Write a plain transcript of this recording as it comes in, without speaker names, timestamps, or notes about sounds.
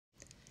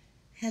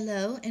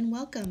Hello and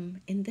welcome.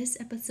 In this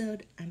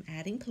episode, I'm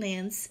adding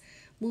plants,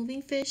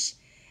 moving fish,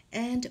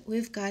 and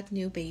we've got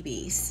new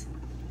babies.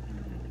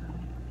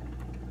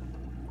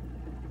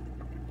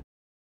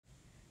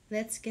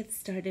 Let's get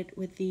started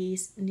with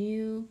these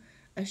new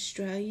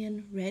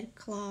Australian red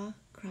claw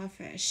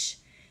crawfish.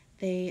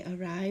 They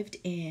arrived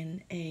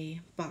in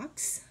a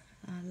box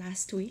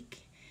last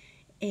week,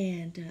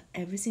 and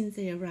ever since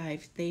they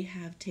arrived, they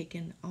have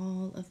taken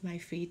all of my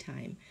free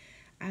time.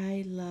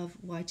 I love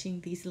watching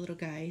these little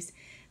guys.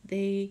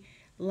 They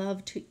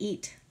love to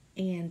eat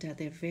and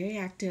they're very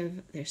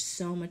active. They're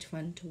so much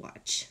fun to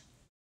watch.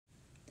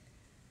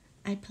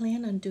 I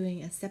plan on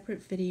doing a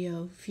separate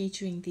video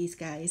featuring these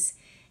guys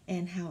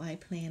and how I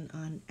plan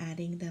on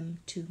adding them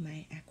to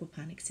my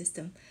aquaponics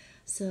system.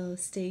 So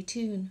stay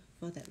tuned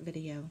for that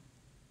video.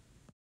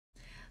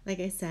 Like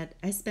I said,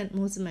 I spent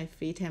most of my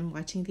free time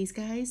watching these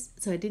guys,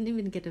 so I didn't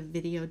even get a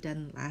video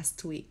done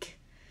last week.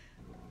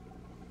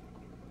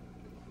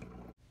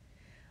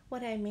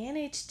 What I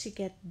managed to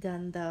get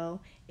done though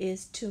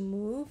is to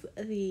move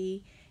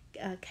the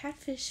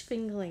catfish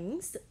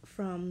fingerlings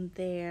from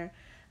their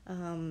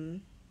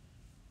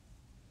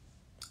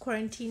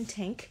quarantine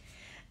tank,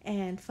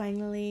 and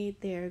finally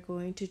they're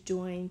going to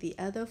join the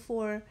other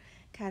 4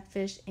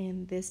 catfish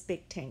in this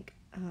big tank,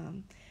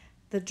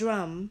 the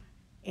drum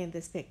in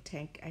this big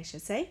tank I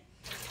should say.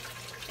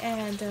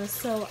 And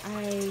so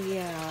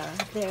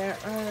there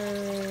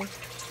are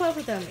 12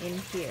 of them in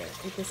here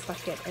in this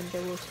bucket, and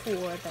there were 4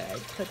 that I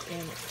put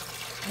in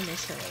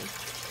initially,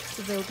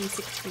 so there will be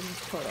 16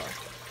 total.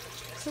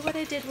 So what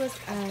I did was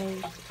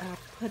I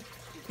put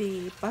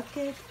the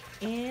bucket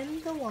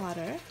in the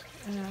water,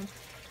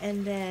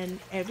 and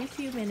then every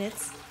few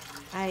minutes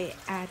I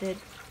added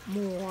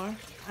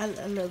a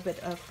little bit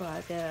of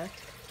the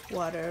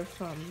water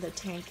from the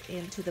tank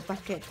into the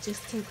bucket,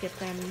 just to get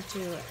them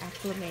to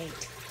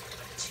acclimate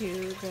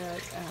to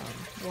the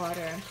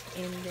water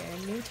in their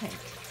new tank.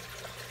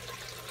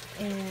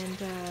 And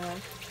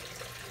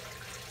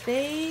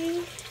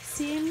they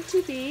seem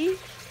to be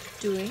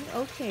doing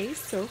okay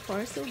so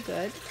far, so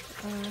good.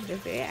 They're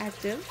very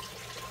active.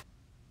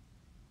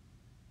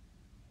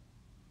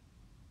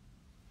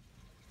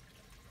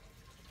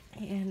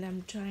 And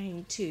I'm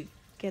trying to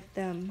get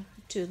them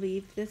to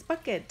leave this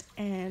bucket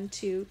and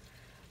to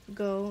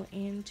go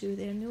into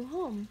their new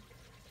home.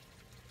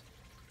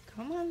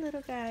 Come on,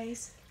 little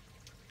guys.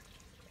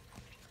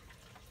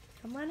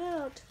 Come on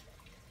out.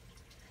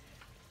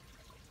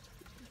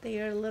 They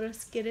are a little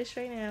skittish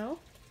right now.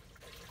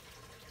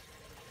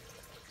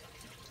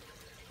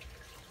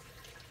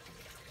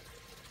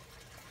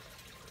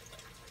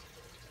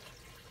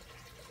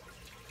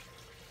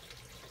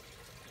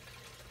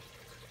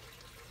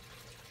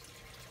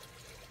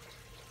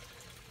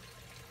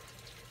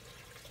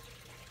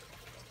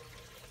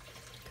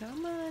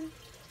 Come on.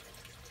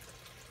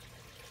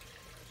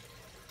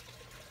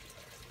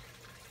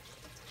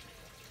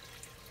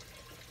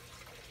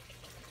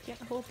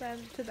 Can't hold on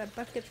to that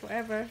bucket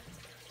forever.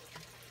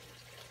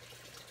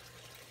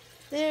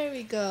 There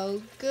we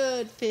go.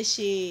 Good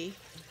fishy.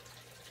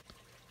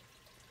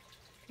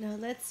 Now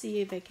let's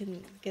see if I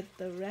can get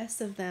the rest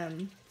of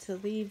them to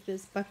leave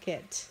this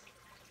bucket.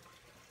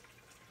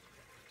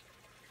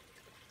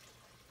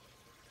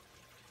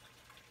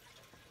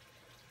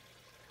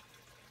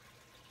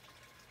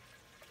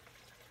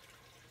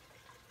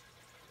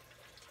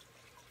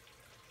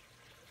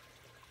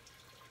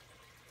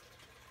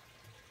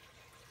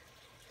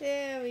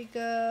 There we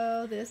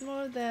go. There's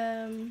more of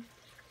them.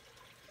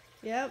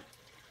 Yep.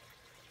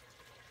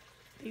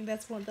 I think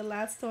that's the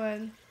last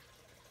one.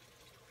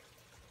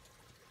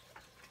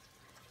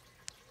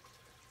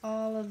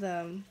 All of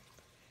them.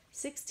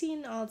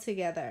 16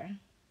 altogether.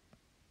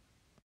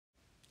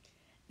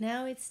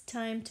 Now it's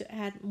time to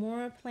add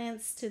more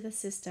plants to the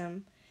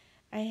system.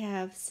 I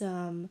have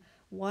some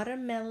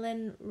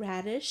watermelon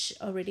radish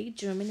already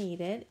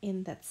germinated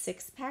in that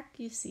 6-pack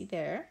you see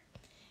there.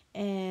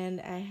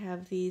 And I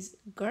have these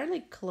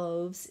garlic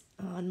cloves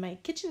on my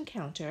kitchen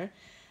counter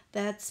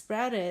that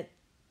sprouted.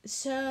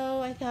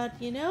 So I thought,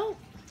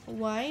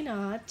 why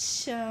not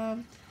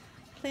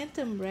plant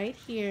them right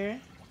here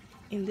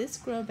in this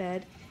grow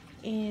bed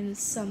in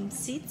some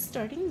seed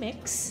starting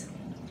mix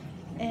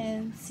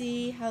and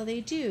see how they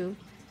do.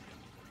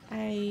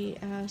 I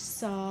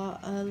saw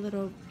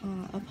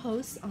a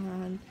post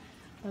on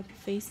a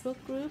Facebook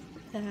group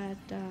that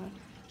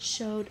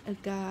showed a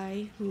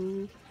guy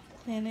who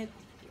planted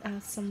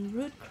some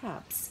root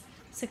crops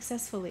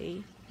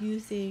successfully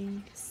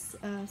using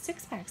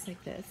 6-packs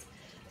like this.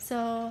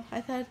 So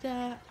I thought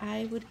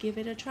I would give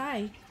it a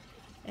try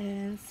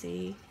and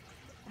see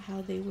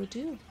how they would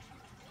do.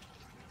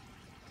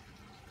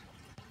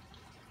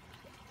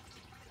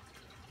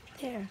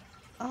 There,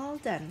 all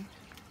done.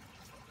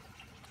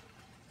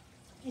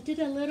 I did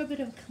a little bit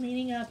of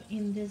cleaning up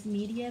in this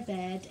media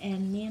bed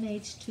and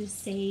managed to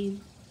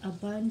save a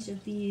bunch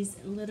of these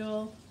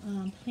little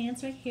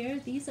plants right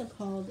here. These are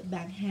called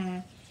bạc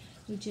hà,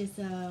 which is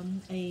a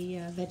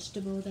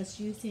vegetable that's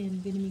used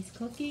in Vietnamese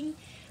cooking.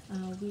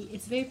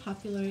 It's very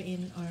popular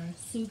in our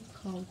soup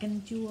called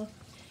canh chua.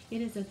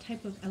 It is a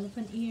type of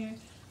elephant ear.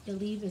 The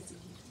leaf is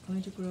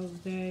going to grow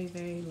very,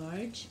 very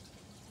large.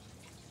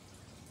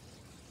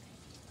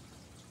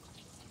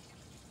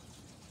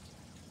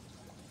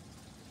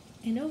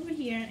 And over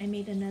here, I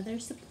made another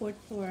support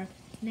for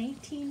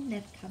 19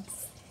 net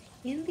cups.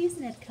 In these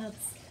net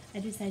cups, I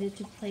decided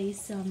to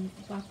place some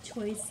bok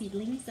choy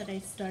seedlings that I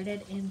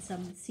started in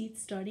some seed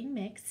starting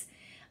mix.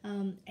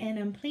 And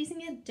I'm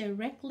placing it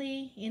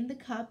directly in the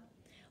cup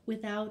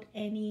without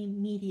any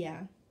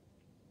media.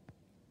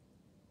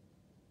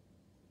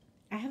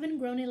 I haven't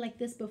grown it like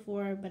this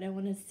before, but I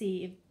want to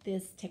see if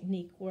this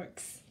technique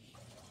works.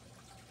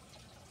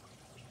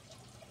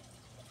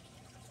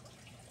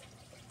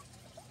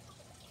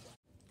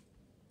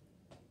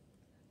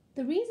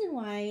 The reason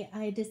why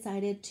I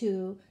decided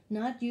to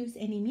not use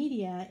any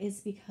media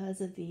is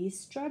because of these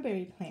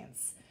strawberry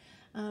plants.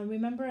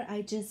 Remember,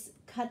 I just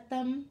cut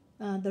them,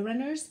 the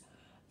runners,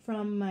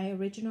 from my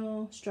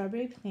original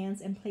strawberry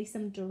plants and placed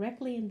them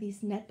directly in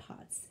these net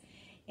pots.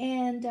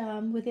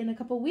 And within a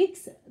couple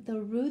weeks,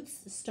 the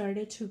roots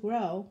started to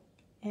grow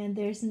and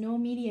there's no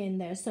media in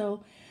there.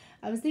 So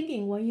I was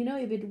thinking, well, you know,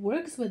 if it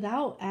works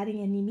without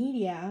adding any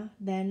media,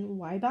 then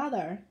why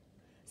bother?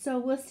 So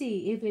we'll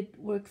see if it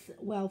works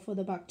well for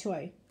the bok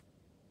choy.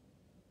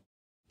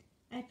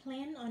 I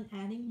plan on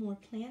adding more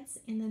plants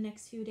in the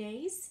next few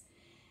days.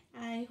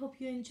 I hope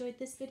you enjoyed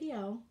this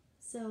video.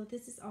 So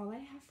this is all I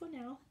have for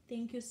now.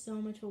 Thank you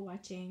so much for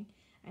watching.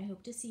 I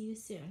hope to see you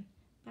soon.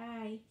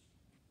 Bye.